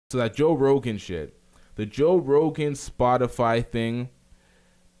So that Joe Rogan shit, the Joe Rogan Spotify thing,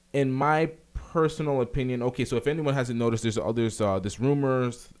 in my personal opinion, okay, so if anyone hasn't noticed, there's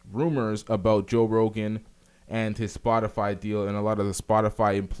rumors about Joe Rogan and his Spotify deal, and a lot of the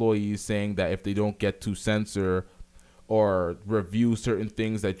Spotify employees saying that if they don't get to censor or review certain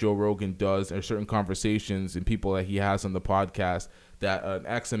things that Joe Rogan does or certain conversations and people that he has on the podcast, that an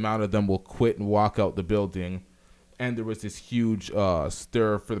X amount of them will quit and walk out the building. And there was this huge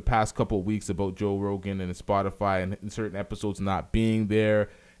stir for the past couple of weeks about Joe Rogan and his Spotify and certain episodes not being there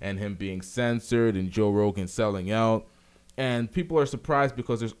and him being censored and Joe Rogan selling out. And people are surprised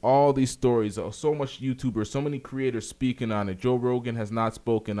because there's all these stories, so much YouTubers, so many creators speaking on it. Joe Rogan has not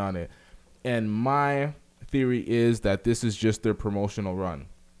spoken on it. And my theory is that this is just their promotional run.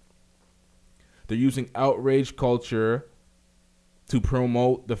 They're using outrage culture to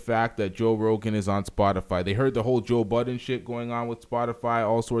promote the fact that Joe Rogan is on Spotify. They heard the whole Joe Budden shit going on with Spotify,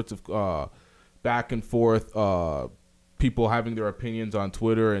 all sorts of back and forth, people having their opinions on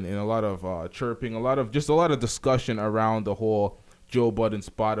Twitter and a lot of chirping, a lot of discussion around the whole Joe Budden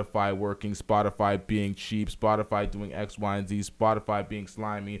Spotify working, Spotify being cheap, Spotify doing X, Y, and Z, Spotify being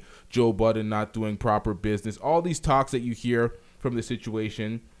slimy, Joe Budden not doing proper business. All these talks that you hear from the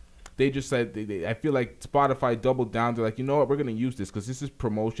situation, they just said, I feel like Spotify doubled down. They're like, you know what, we're going to use this because this is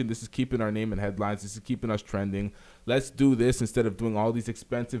promotion. This is keeping our name in headlines. This is keeping us trending. Let's do this instead of doing all these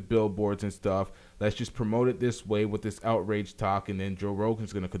expensive billboards and stuff. Let's just promote it this way with this outrage talk. And then Joe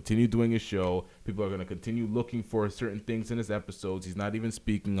Rogan's going to continue doing his show. People are going to continue looking for certain things in his episodes. He's not even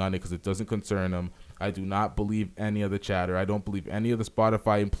speaking on it because it doesn't concern him. I do not believe any of the chatter. I don't believe any of the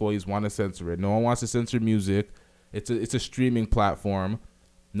Spotify employees want to censor it. No one wants to censor music. It's a streaming platform.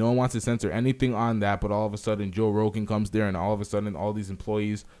 No one wants to censor anything on that, but all of a sudden Joe Rogan comes there and all of a sudden all these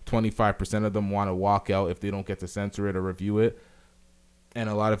employees, 25% of them want to walk out if they don't get to censor it or review it. And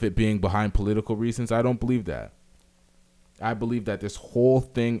a lot of it being behind political reasons. I don't believe that. I believe that this whole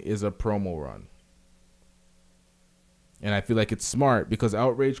thing is a promo run. And I feel like it's smart because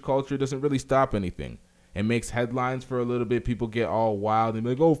outrage culture doesn't really stop anything. It makes headlines for a little bit. People get all wild and be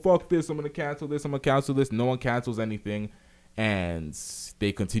like, oh, fuck this. I'm going to cancel this. I'm going to cancel this. No one cancels anything. And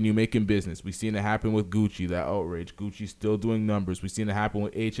they continue making business. We've seen it happen with Gucci, that outrage. Gucci's still doing numbers. We've seen it happen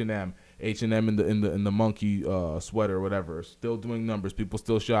with H&M. H&M in the monkey sweater or whatever, still doing numbers. People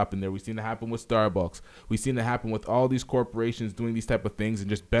still shopping there. We've seen it happen with Starbucks. We've seen it happen with all these corporations doing these type of things and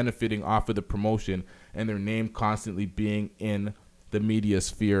just benefiting off of the promotion and their name constantly being in the media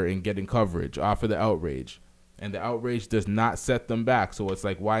sphere and getting coverage off of the outrage. And the outrage does not set them back. So it's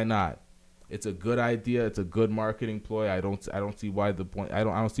like, why not? It's a good idea. It's a good marketing ploy. I don't see why I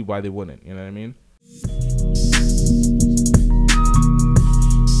don't see why they wouldn't. You know what I mean?